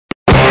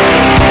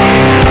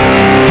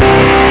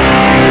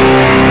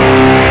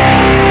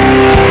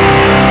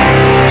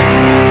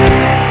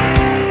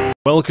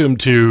Welcome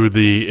to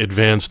the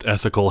Advanced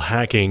Ethical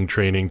Hacking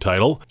training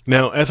title.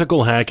 Now,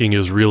 ethical hacking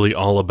is really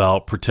all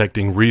about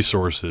protecting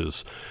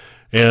resources.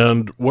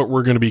 And what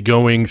we're going to be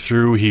going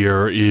through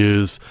here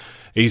is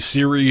a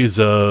series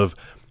of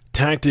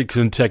tactics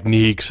and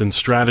techniques and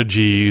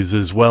strategies,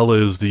 as well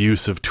as the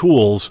use of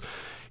tools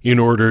in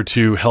order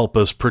to help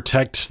us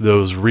protect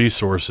those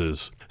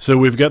resources. So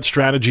we've got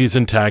strategies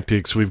and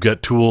tactics, we've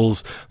got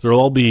tools. There'll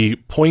all be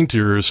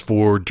pointers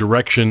for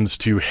directions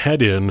to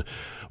head in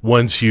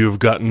once you've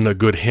gotten a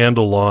good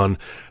handle on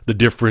the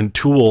different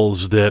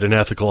tools that an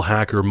ethical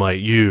hacker might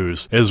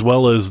use, as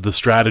well as the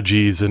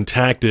strategies and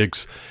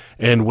tactics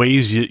and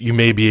ways you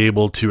may be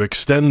able to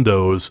extend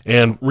those.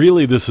 And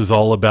really, this is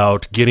all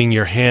about getting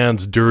your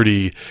hands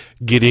dirty,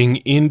 getting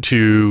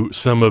into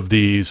some of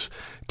these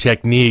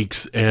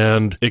techniques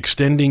and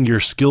extending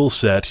your skill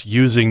set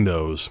using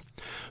those.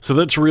 So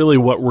that's really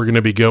what we're going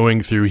to be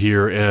going through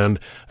here, and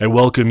I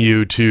welcome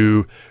you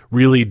to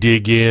really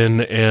dig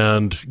in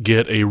and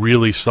get a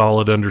really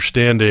solid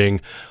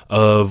understanding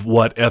of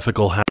what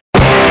ethical hacking